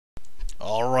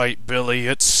Alright, Billy,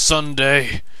 it's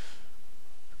Sunday.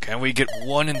 Can we get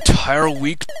one entire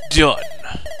week done?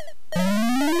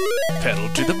 Pedal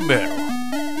to the metal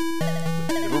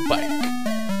with a little bike.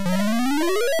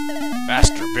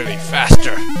 Faster, Billy,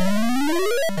 faster!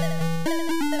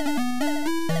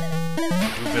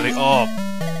 Do Billy, oh,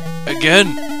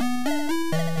 again!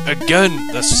 Again,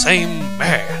 the same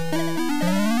man!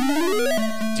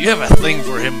 Do you have a thing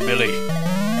for him, Billy?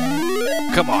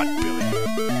 Come on, Billy.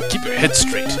 Keep your head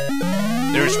straight.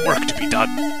 There's work to be done.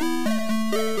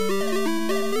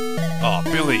 Oh,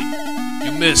 Billy,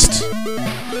 you missed.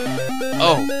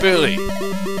 Oh, Billy,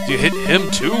 you hit him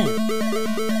too?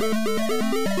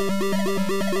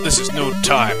 This is no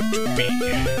time to be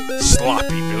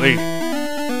sloppy, Billy.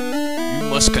 You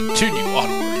must continue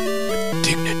onward with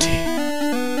dignity.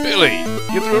 Billy,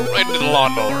 you threw it right into the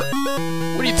lawnmower.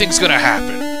 What do you think's gonna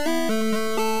happen?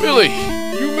 Billy,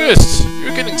 you missed.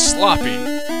 You're getting sloppy.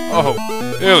 Oh,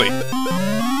 Billy.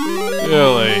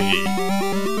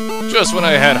 Billy. Just when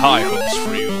I had high hopes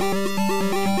for you,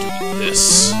 you do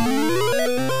this.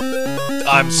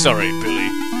 I'm sorry, Billy.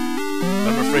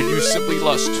 I'm afraid you simply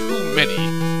lost too many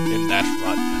in that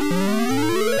run.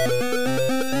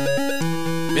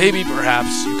 Maybe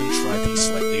perhaps you can try the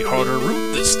slightly harder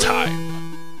route this time.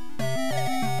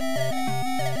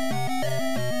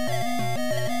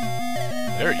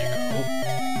 There you go.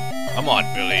 Come on,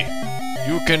 Billy.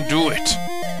 You can do it.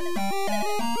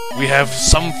 We have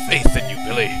some faith in you,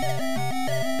 Billy.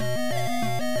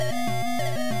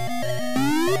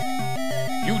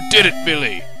 You did it,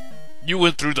 Billy. You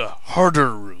went through the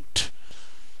harder route.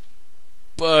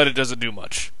 But it doesn't do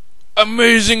much.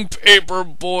 Amazing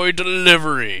paperboy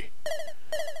delivery.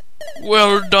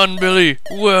 Well done, Billy.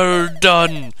 Well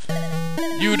done.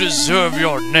 You deserve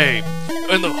your name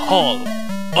in the Hall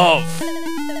of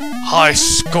High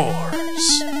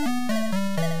Scores.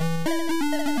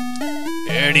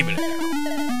 Any minute now.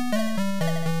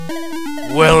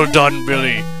 Well done,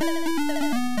 Billy.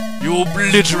 You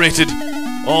obliterated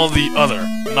all the other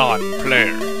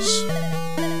non-players.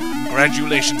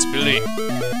 Congratulations, Billy.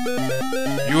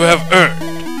 You have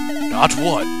earned not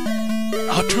one,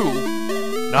 not two,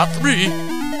 not three,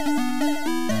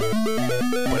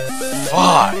 but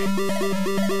 5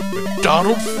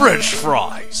 McDonald's French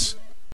fries.